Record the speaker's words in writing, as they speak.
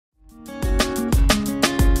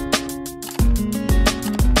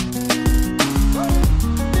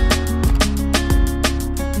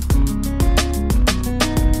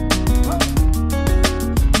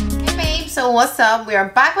what's up? We are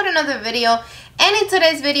back with another video, and in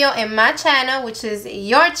today's video in my channel, which is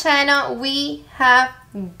your channel, we have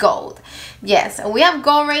gold. Yes, we have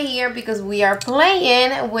gold right here because we are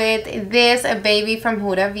playing with this baby from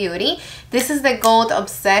Huda Beauty. This is the Gold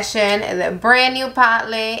Obsession, the brand new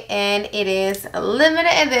palette, and it is a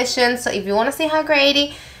limited edition. So if you want to see how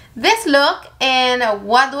creative this look and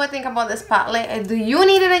what do I think about this palette, do you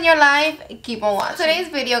need it in your life, keep on watching. Today's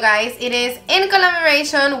video, guys, it is in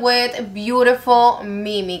collaboration with beautiful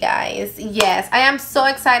Mimi, guys. Yes, I am so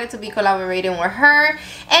excited to be collaborating with her.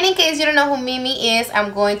 And in case you don't know who Mimi is,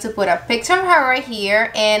 I'm going to put a picture of her right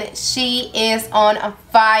here, and she is on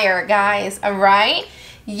fire, guys. All right,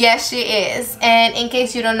 yes, she is. And in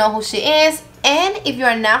case you don't know who she is, and if you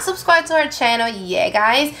are not subscribed to her channel, yeah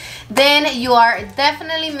guys, then you are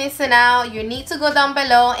definitely missing out. You need to go down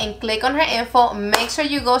below and click on her info. Make sure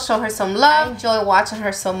you go show her some love. I enjoy watching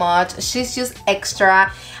her so much. She's just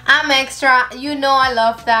extra. I'm extra. You know I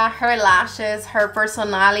love that. Her lashes, her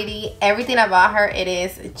personality, everything about her, it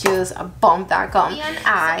is just bomb.com. And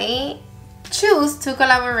I choose to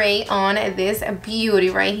collaborate on this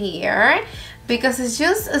beauty right here because it's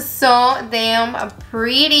just so damn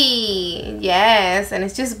pretty. Yes, and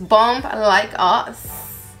it's just bomb like us.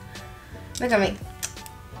 Look at me.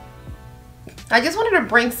 I just wanted to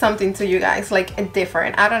bring something to you guys, like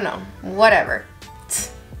different. I don't know, whatever.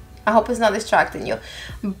 I hope it's not distracting you.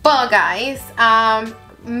 But guys,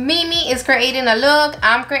 Mimi is creating a look,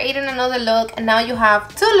 I'm creating another look, and now you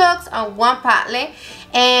have two looks on one palette.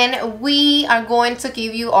 And we are going to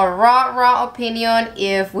give you a raw opinion.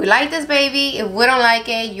 If we like this baby, if we don't like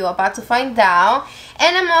it, you're about to find out.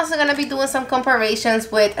 And I'm also going to be doing some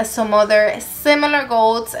comparisons with some other similar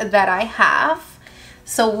golds that I have.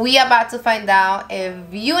 So we are about to find out if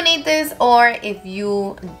you need this or if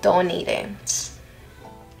you don't need it.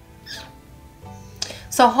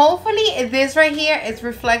 So hopefully this right here is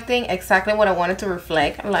reflecting exactly what I wanted to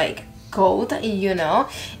reflect, like gold, you know.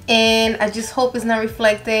 And I just hope it's not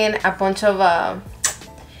reflecting a bunch of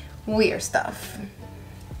weird stuff.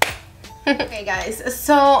 Okay guys,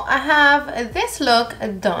 so I have this look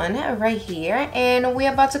done right here, and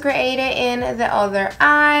we're about to create it in the other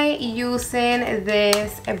eye using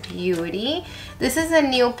this beauty. This is a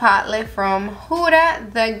new palette from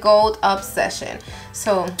Huda, the Gold Obsession.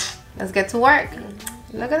 So let's get to work.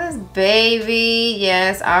 Look at this baby.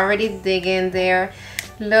 Yes, already digging there.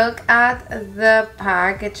 Look at the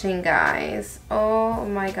packaging, guys. Oh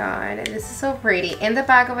my god, this is so pretty. In the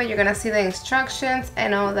back of it, you're gonna see the instructions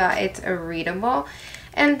and all that. It's readable.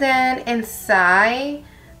 And then inside,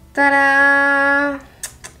 ta-da!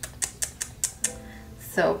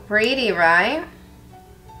 So pretty, right?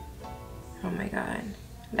 Oh my god.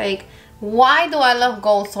 Like, why do I love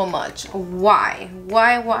gold so much? Why?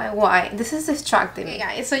 This is distracting me,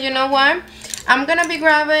 guys. So you know what? I'm gonna be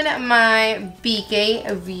grabbing my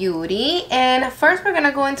BK Beauty, and first we're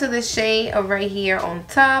gonna go into the shade right here on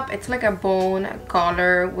top. It's like a bone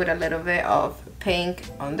color with a little bit of pink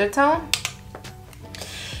undertone.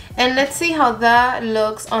 And let's see how that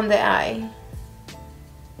looks on the eye.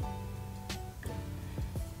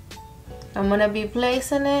 I'm gonna be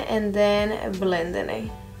placing it and then blending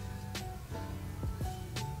it.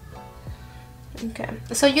 Okay,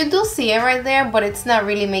 so you do see it right there, but it's not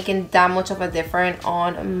really making that much of a difference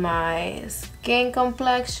on my skin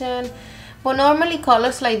complexion. But normally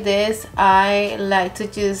colors like this, I like to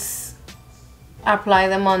just apply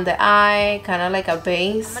them on the eye, kind of like a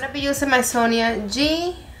base. I'm gonna be using my Sonia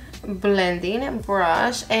G blending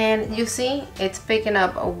brush, and you see it's picking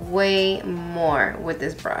up way more with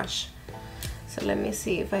this brush. So let me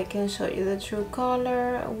see if I can show you the true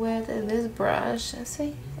color with this brush.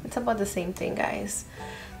 See, it's about the same thing, guys.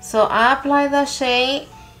 So I apply the shade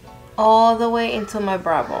all the way into my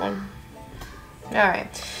brow bone.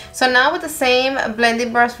 Alright, so now with the same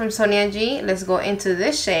blending brush from Sonia G, let's go into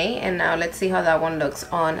this shade, and now let's see how that one looks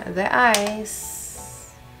on the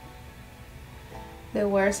eyes. There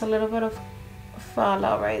was a little bit of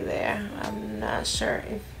fallout right there. I'm not sure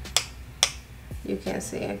if you can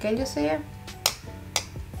see it. Can you see it?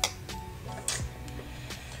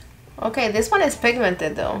 Okay, this one is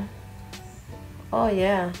pigmented though. Oh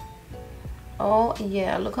yeah. Oh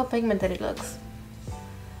yeah, look how pigmented it looks.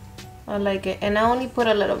 I like it. And I only put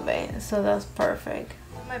a little bit, so that's perfect.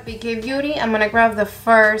 My BK Beauty, I'm gonna grab the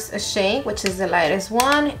first shade, which is the lightest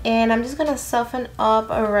one, and I'm just gonna soften up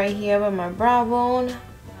right here with my brow bone.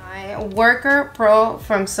 My Worker Pro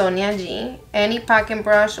from Sonia G. Any packing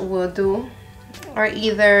brush will do, or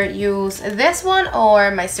either use this one or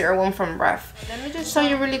my zero one from Ref. Let me just show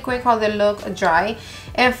you really quick how they look dry.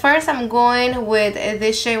 And first I'm going with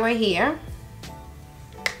this shade right here.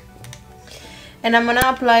 And I'm gonna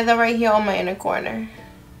apply that right here on my inner corner.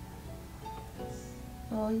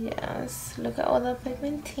 Oh yes, look at all the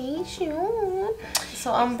pigmentation.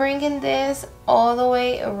 So I'm bringing this all the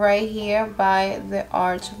way right here by the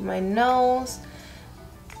arch of my nose,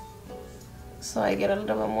 so I get a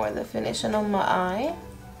little bit more definition on my eye.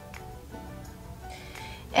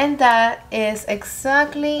 And that is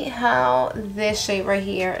exactly how this shade right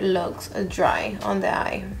here looks dry on the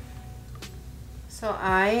eye. So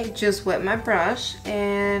I just wet my brush,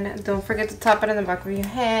 and don't forget to tap it in the back of your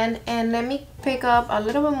hand, and let me pick up a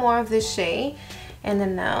little bit more of this shade. And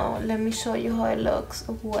then now let me show you how it looks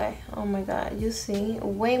wet. Oh my god, you see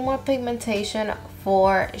way more pigmentation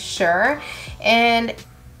for sure, and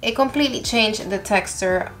it completely changed the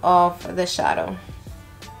texture of the shadow.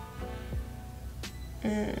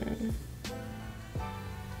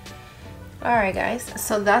 Alright guys,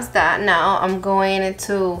 so that's that. Now I'm going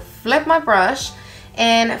to flip my brush,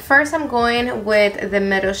 and first I'm going with the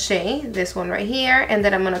middle shade, this one right here, and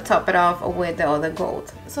then I'm going to top it off with the other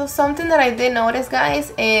gold. So something that I did notice,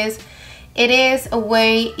 guys, is it is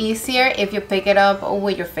way easier if you pick it up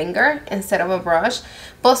with your finger instead of a brush.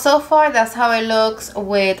 But so far that's how it looks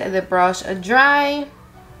with the brush dry.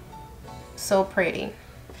 So pretty.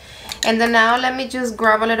 And then now let me just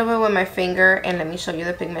grab a little bit with my finger, and let me show you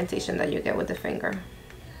the pigmentation that you get with the finger.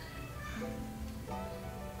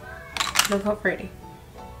 Look how pretty.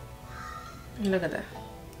 Look at that.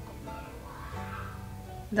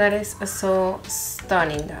 That is so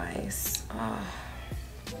stunning, guys. Oh.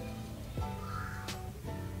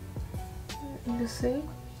 You see?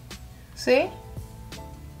 See?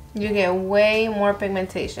 You get way more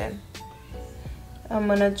pigmentation. I'm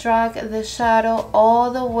gonna drag the shadow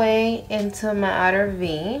all the way into my outer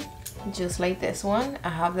V, just like this one. I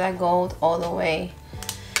have that gold all the way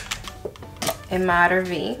in my outer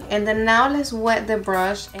V. And then now let's wet the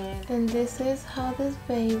brush, and this is how this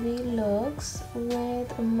baby looks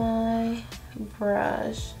with my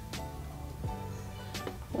brush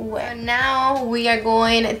wet. Now we are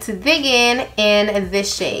going to dig in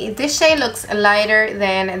this shade. This shade looks lighter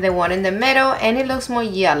than the one in the middle, and it looks more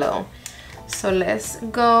yellow. So let's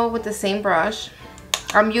go with the same brush.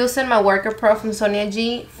 I'm using my Worker Pro from Sonia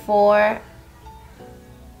G for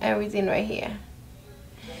everything right here.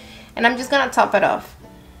 And I'm just gonna top it off.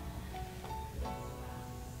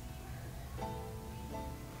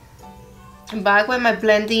 Back with my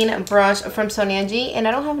blending brush from Sonia G, and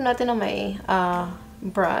I don't have nothing on my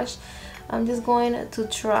brush. I'm just going to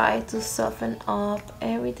try to soften up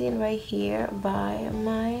everything right here by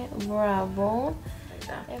my brow bone.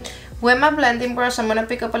 With my blending brush, I'm gonna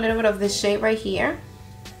pick up a little bit of this shade right here,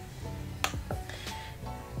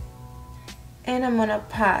 and I'm gonna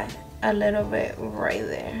pat a little bit right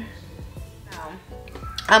there.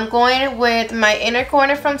 I'm going with my inner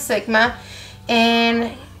corner from Sigma,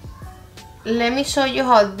 and let me show you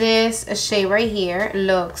how this shade right here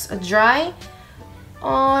looks dry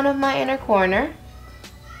on my inner corner.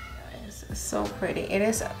 It's so pretty. It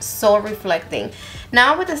is so reflecting.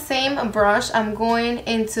 Now with the same brush, I'm going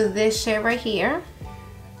into this shade right here,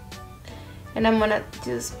 and I'm gonna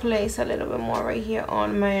just place a little bit more right here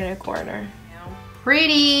on my inner corner.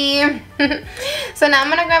 Pretty. So now I'm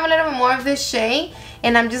gonna grab a little bit more of this shade,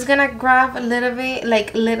 and I'm just gonna grab a little bit,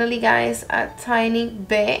 like literally guys, a tiny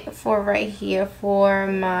bit for right here for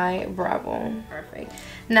my brow bone. Perfect.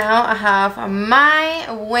 Now I have my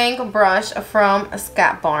wing brush from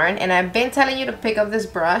Scat Barn, and I've been telling you to pick up this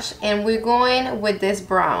brush, and we're going with this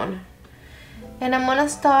brown. And I'm gonna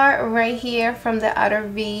start right here from the outer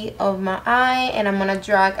V of my eye, and I'm gonna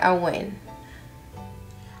drag a wing.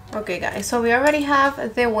 Okay guys, so we already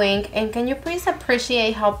have the wing, and can you please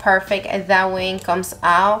appreciate how perfect that wing comes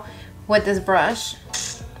out with this brush?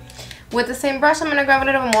 With the same brush, I'm gonna grab a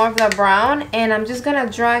little bit more of that brown, and I'm just gonna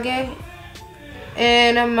drag it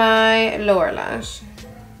in my lower lash.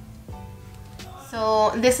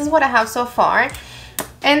 So this is what I have so far.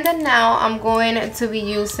 And then now I'm going to be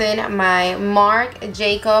using my Marc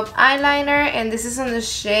Jacob eyeliner, and this is on the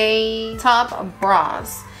shade Top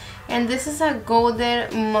Bras. And this is a golden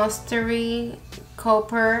mustardy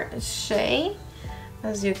copper shade,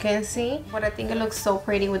 as you can see. But I think it looks so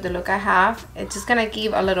pretty with the look I have. It's just gonna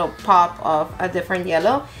give a little pop of a different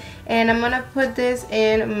yellow. And I'm gonna put this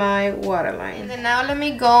in my waterline. And then now let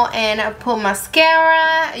me go and put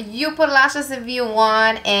mascara. You put lashes if you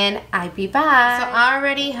want, and I'll be back. So I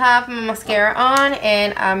already have my mascara on,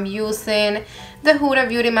 and I'm using the Huda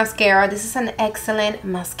Beauty mascara. This is an excellent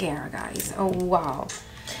mascara, guys. Oh wow.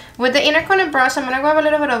 With the inner corner brush, I'm gonna grab a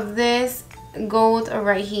little bit of this gold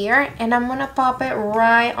right here, and I'm gonna pop it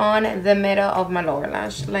right on the middle of my lower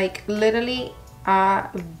lash, like literally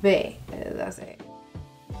B. That's it.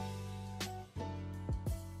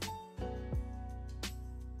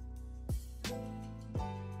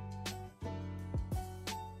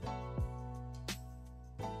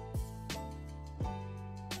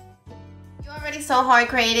 You already saw how I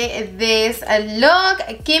created this look.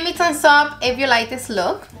 Give me thumbs up if you like this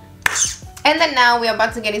look. And then now we're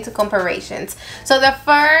about to get into comparisons. So the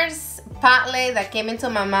first palette that came into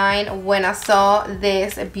my mind when I saw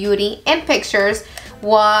this beauty in pictures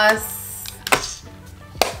was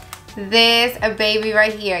this baby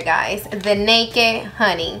right here, guys, the Naked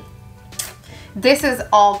Honey. This is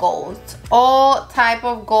all gold, all type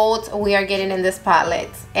of gold we are getting in this palette.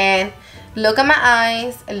 And look at my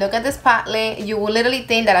eyes, look at this palette. You will literally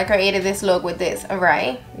think that I created this look with this,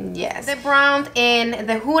 right? Yes. The brown in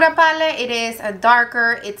the Huda palette, it is a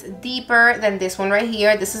darker, it's deeper than this one right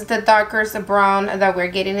here. This is the darkest brown that we're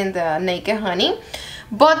getting in the Naked Honey.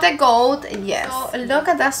 But the gold, yes. So look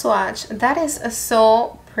at that swatch. That is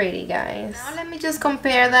so pretty, guys. Now let me just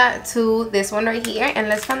compare that to this one right here and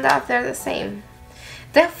let's find out if they're the same.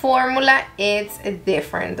 The formula is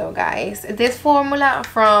different though, guys. This formula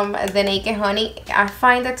from the Naked Honey, I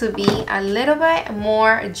find it to be a little bit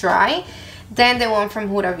more dry than the one from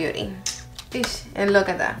Huda Beauty. And look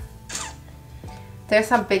at that.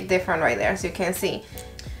 There's a big difference right there, as you can see.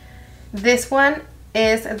 This one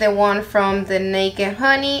is the one from the Naked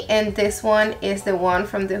Honey and this one is the one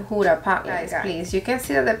from the Huda palette. Guys, please, you can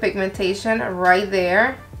see that the pigmentation right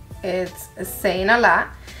there, it's saying a lot.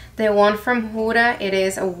 The one from Huda, it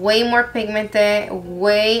is way more pigmented,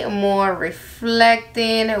 way more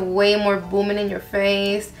reflecting, way more booming in your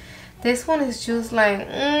face. This one is just like,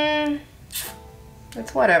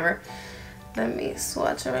 it's whatever. Let me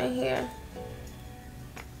swatch it right here.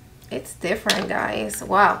 It's different, guys.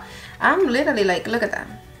 Wow. I'm literally like, look at that.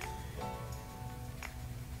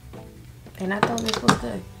 And I thought this was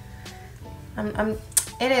good.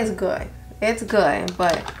 It is good. It's good,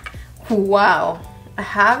 but wow. I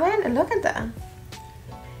haven't? Look at that.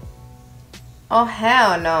 Oh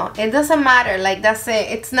hell no, it doesn't matter, like that's it.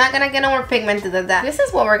 It's not gonna get no more pigmented than that. This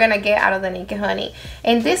is what we're gonna get out of the Naked Honey,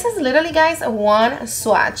 and this is literally, guys, one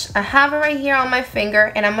swatch. I have it right here on my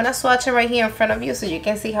finger and I'm gonna swatch it right here in front of you so you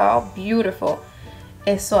can see how beautiful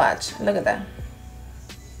it's swatched. Look at that.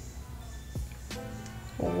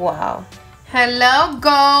 Wow. Hello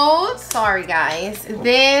gold. Sorry guys,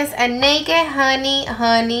 this a Naked Honey.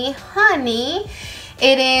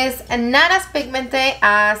 It is not as pigmented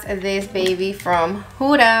as this baby from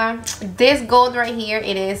Huda. This gold right here,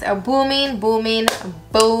 it is a booming. Right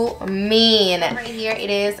here, it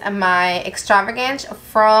is my extravagance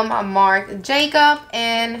from Marc Jacob,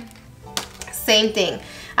 and same thing.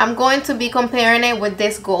 I'm going to be comparing it with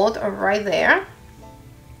this gold right there.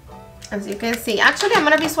 As you can see, actually I'm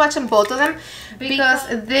going to be swatching both of them because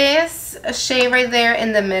this shade right there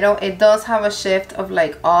in the middle, it does have a shift of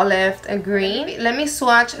like olive and green. Let me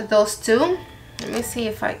swatch those two. Let me see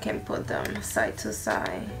if I can put them side to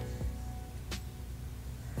side.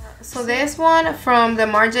 So this one from the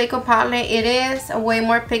Marc Jacob palette, it is way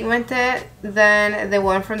more pigmented than the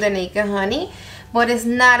one from the Naked Honey, but it's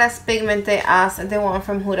not as pigmented as the one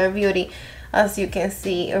from Huda Beauty. As you can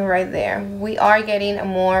see right there, we are getting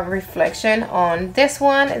more reflection on this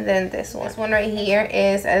one than this one. This one right here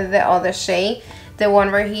is the other shade, the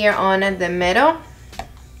one right here on the middle,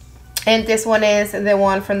 and this one is the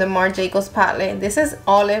one from the Marc Jacobs palette. This is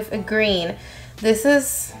olive green, this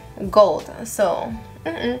is gold, so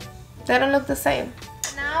they don't look the same.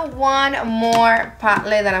 Now one more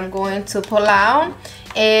palette that I'm going to pull out,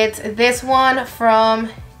 it's this one from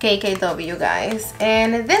KKW, guys,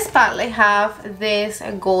 and this palette have this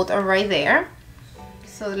gold right there.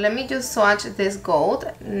 So let me just swatch this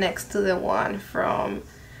gold next to the one from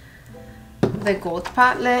the gold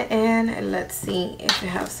palette, and let's see if we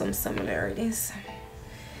have some similarities.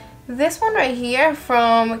 This one right here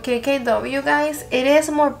from KKW, guys, it is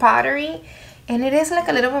more powdery and it is like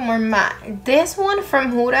a little bit more matte. This one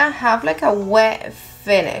from Huda have like a wet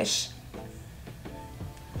finish.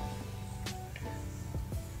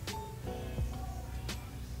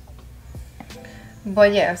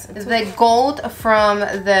 But yes, the gold from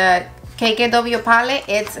the KKW palette,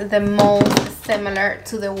 it's the most similar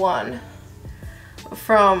to the one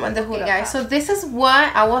from the Huda, guys. So this is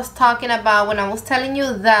what I was talking about when I was telling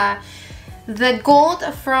you that the gold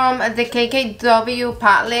from the KKW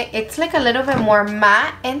palette, it's like a little bit more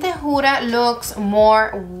matte and the Huda looks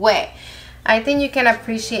more wet. I think you can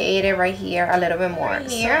appreciate it right here a little bit more. Right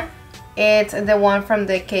here, it's the one from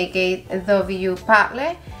the KKW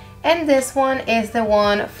palette. And this one is the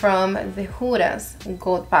one from the Huda's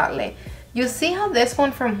gold palette. You see how this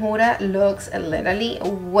one from Huda looks literally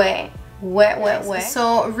wet.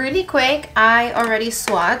 So really quick, I already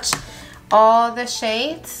swatched all the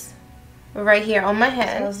shades right here on my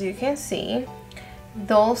hand. As you can see,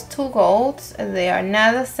 those two golds, they are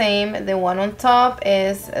not the same. The one on top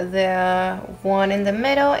is the one in the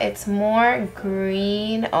middle. It's more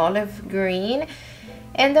green, olive green,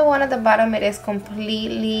 and the one at the bottom, it is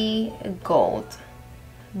completely gold.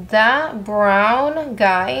 That brown,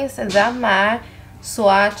 guys, that matte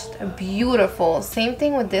swatched beautiful. Same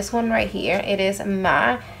thing with this one right here. It is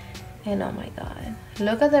matte, and oh my god,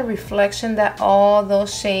 look at the reflection that all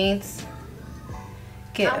those shades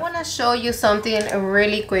give. I want to show you something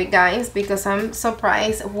really quick, guys, because I'm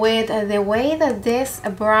surprised with the way that this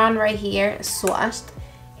brown right here swatched.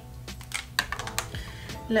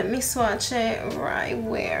 Let me swatch it right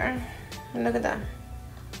where. Look at that.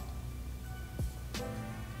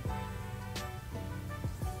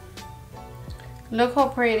 Look how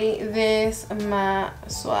pretty this matte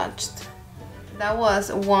swatched. That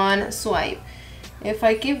was one swipe. If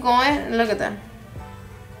I keep going, look at that.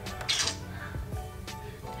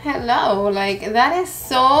 Hello, like that is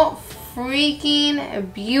so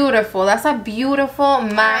freaking beautiful. That's a beautiful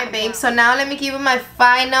matte, babe. So now let me give you my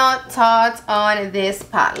final thoughts on this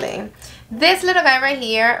palette. This little guy right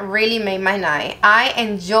here really made my night. I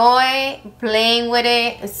enjoy playing with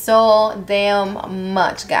it so damn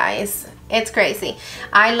much, guys. It's crazy.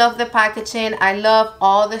 I love the packaging. I love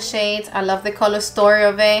all the shades. I love the color story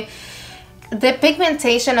of it. The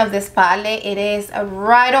pigmentation of this palette, it is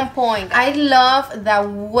right on point. I love the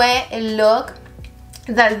wet look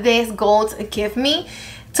that this gold give me.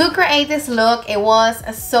 To create this look, it was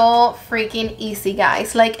so freaking easy,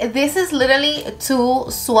 guys. Like, this is literally 2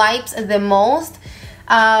 swipes the most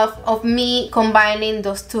of me combining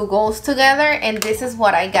those 2 golds together, and this is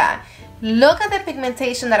what I got. Look at the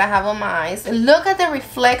pigmentation that I have on my eyes. Look at the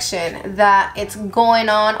reflection that it's going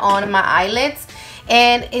on my eyelids.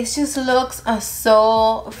 And it just looks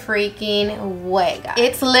so freaking wet, guys.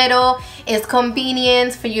 It's little, it's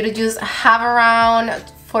convenient for you to just have around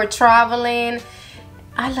for traveling.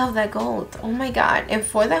 I love that gold. Oh my god. And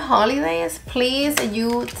for the holidays, please,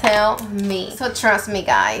 you tell me. So trust me,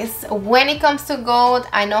 guys, when it comes to gold,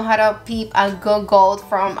 I know how to peep a good gold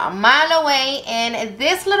from a mile away. And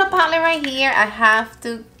this little palette right here, I have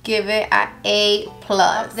to give it an A+.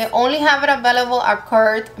 They only have it available at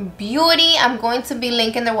Huda Beauty. I'm going to be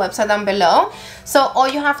linking their website down below. So all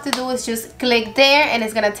you have to do is just click there and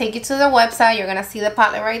it's gonna take you to the website. You're gonna see the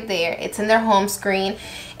palette right there. It's in their home screen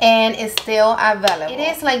and it's still available. It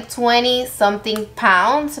is like 20 something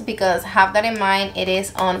pounds, because have that in mind, it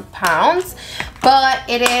is on pounds, but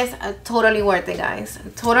it is totally worth it, guys.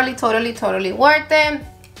 Totally worth it.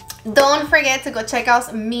 Don't forget to go check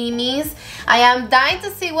out Mimi's. I am dying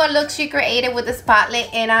to see what look she created with this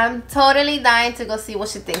palette, and I'm totally dying to go see what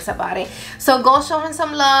she thinks about it. So go show her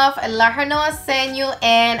some love and let her know I sent you,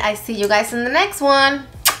 and I see you guys in the next one.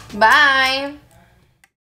 Bye.